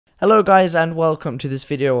Hello guys and welcome to this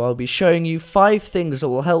video where I'll be showing you 5 things that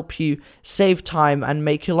will help you save time and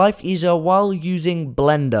make your life easier while using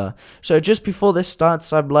Blender. So just before this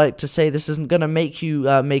starts, I'd like to say this isn't going to make you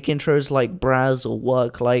make intros like Braz or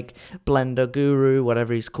work like Blender Guru,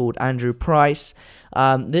 whatever he's called, Andrew Price.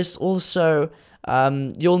 This also...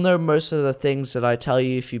 you'll know most of the things that I tell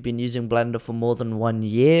you if you've been using Blender for more than 1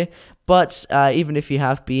 year, but even if you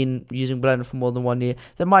have been using Blender for more than 1 year,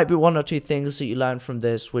 there might be 1 or 2 things that you learn from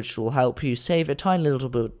this which will help you save a tiny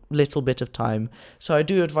little bit of time, so I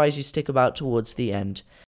do advise you stick about towards the end.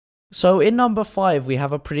 So in number 5 we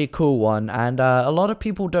have a pretty cool one, and a lot of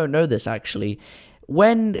people don't know this actually.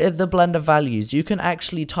 When the Blender values, you can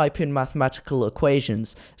actually type in mathematical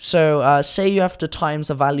equations. So say you have to times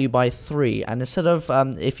a value by 3, and instead of,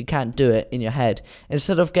 if you can't do it in your head,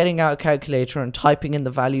 instead of getting out a calculator and typing in the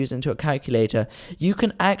values into a calculator, you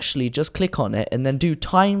can actually just click on it and then do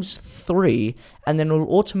times 3, and then it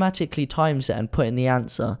will automatically times it and put in the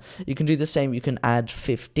answer. You can do the same, you can add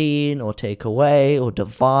 15 or take away or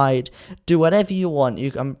divide, do whatever you want.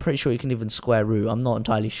 I'm pretty sure you can even square root, I'm not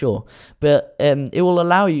entirely sure, but it will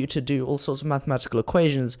allow you to do all sorts of mathematical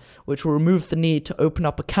equations, which will remove the need to open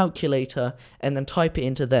up a calculator and then type it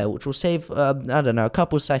into there, which will save, I don't know, a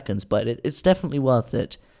couple seconds, but it's definitely worth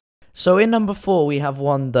it. So in number 4 we have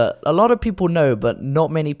one that a lot of people know but not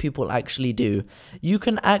many people actually do. You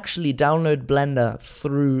can actually download Blender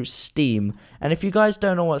through Steam, and if you guys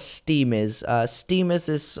don't know what Steam is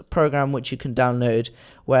this program which you can download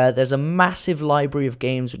where there's a massive library of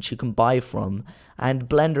games which you can buy from, and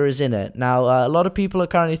Blender is in it. Now a lot of people are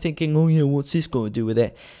currently thinking, oh yeah, what's this got to do with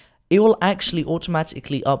it? It will actually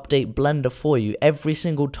automatically update Blender for you every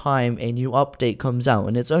single time a new update comes out,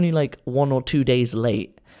 and it's only like 1 or 2 days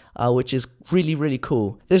late. Which is really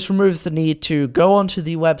cool. This removes the need to go onto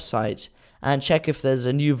the website and check if there's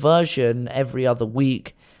a new version every other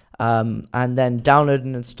week, and then download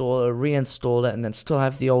and install or reinstall it, and then still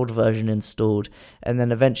have the old version installed, and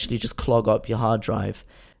then eventually just clog up your hard drive.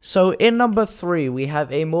 So in number 3 we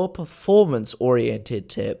have a more performance oriented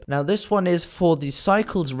tip. Now this one is for the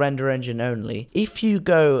Cycles render engine only. If you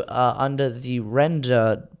go under the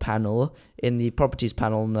render panel in the properties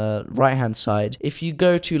panel on the right hand side, if you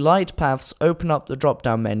go to light paths, open up the drop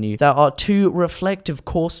down menu, there are 2 reflective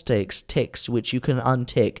caustics ticks which you can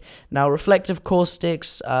untick. Now reflective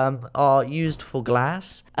caustics are used for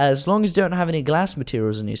glass. As long as you don't have any glass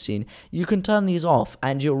materials in your scene, you can turn these off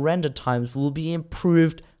and your render times will be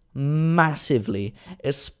improved massively,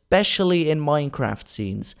 especially in Minecraft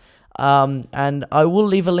scenes. And I will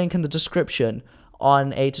leave a link in the description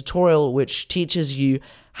on a tutorial which teaches you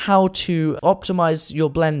how to optimize your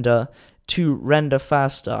Blender to render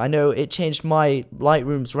faster. I know it changed my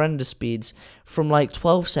Lightroom's render speeds from like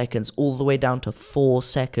 12 seconds all the way down to 4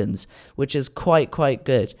 seconds, which is quite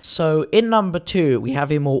good. So in number 2 we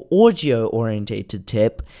have a more audio orientated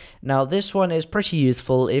tip. Now this one is pretty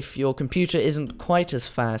useful if your computer isn't quite as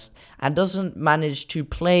fast and doesn't manage to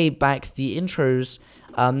play back the intros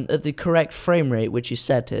at the correct frame rate which you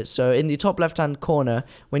set it. So in the top left hand corner,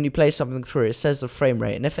 when you play something through, it says the frame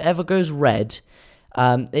rate, and if it ever goes red,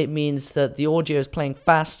 it means that the audio is playing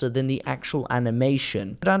faster than the actual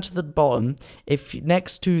animation. Down to the bottom, if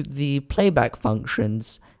next to the playback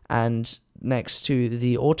functions and next to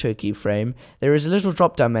the auto keyframe, there is a little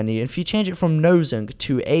drop down menu, and if you change it from no zonk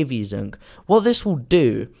to AV zonk, what this will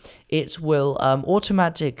do, it will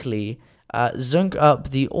automatically zonk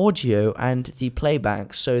up the audio and the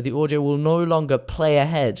playback, so the audio will no longer play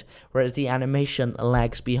ahead, whereas the animation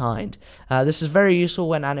lags behind. This is very useful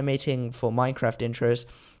when animating for Minecraft intros.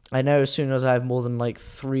 I know as soon as I have more than like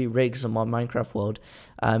 3 rigs in my Minecraft world,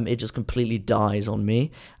 it just completely dies on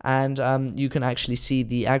me, and you can actually see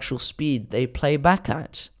the actual speed they play back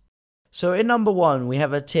at. So in number 1 we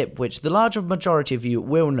have a tip which the larger majority of you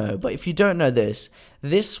will know, but if you don't know this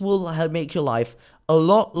will help make your life a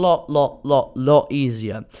lot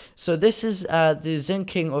easier. So this is the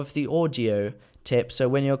zinking of the audio tip. So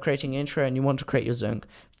when you're creating an intro and you want to create your zonk,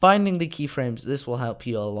 finding the keyframes, this will help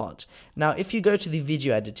you a lot. Now if you go to the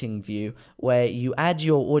video editing view where you add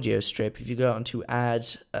your audio strip, if you go on to add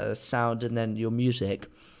sound and then your music,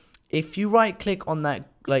 if you right click on that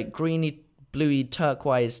like greeny bluey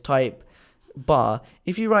turquoise type bar,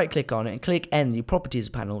 if you right click on it and click N, the properties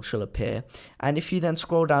panel shall appear, and if you then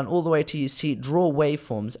scroll down all the way to you see draw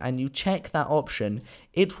waveforms and you check that option,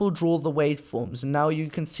 it will draw the waveforms. Now you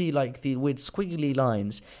can see like the with squiggly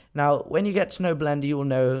lines, Now, when you get to know Blender, you will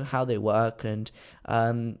know how they work, and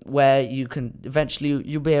where you can eventually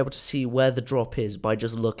you'll be able to see where the drop is by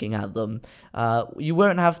just looking at them. You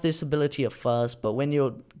won't have this ability at first, but when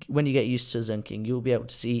you get used to zinking, you'll be able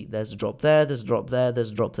to see there's a drop there, there's a drop there,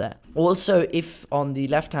 there's a drop there. Also, if on the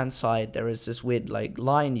left hand side there is this weird like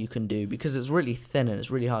line you can do, because it's really thin and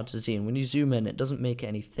it's really hard to see, and when you zoom in it doesn't make it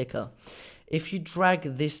any thicker. If you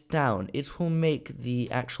drag this down, it will make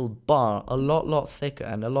the actual bar a lot thicker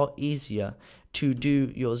and a lot easier to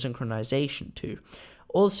do your synchronization to.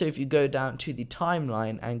 Also, if you go down to the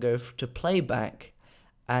timeline and go to playback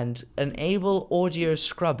and enable audio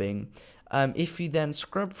scrubbing, if you then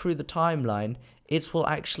scrub through the timeline, it will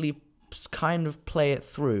actually kind of play it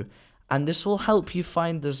through, and this will help you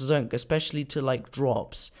find the zunk, especially to like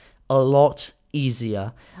drops, a lot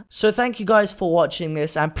easier. So thank you guys for watching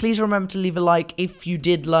this, and please remember to leave a like if you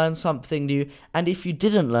did learn something new, and if you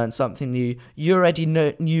didn't learn something new, you already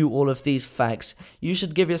knew all of these facts, you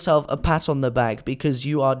should give yourself a pat on the back, because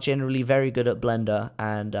you are generally very good at Blender,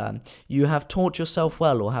 and you have taught yourself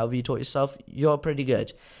well, or however you taught yourself, you're pretty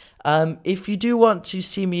good. If you do want to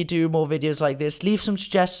see me do more videos like this, leave some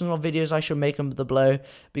suggestions on videos I should make them below,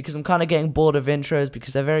 because I'm kind of getting bored of intros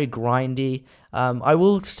because they're very grindy. I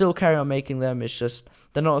will still carry on making them, it's just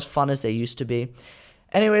they're not as fun as they used to be.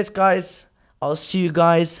 Anyways guys, I'll see you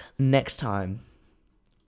guys next time.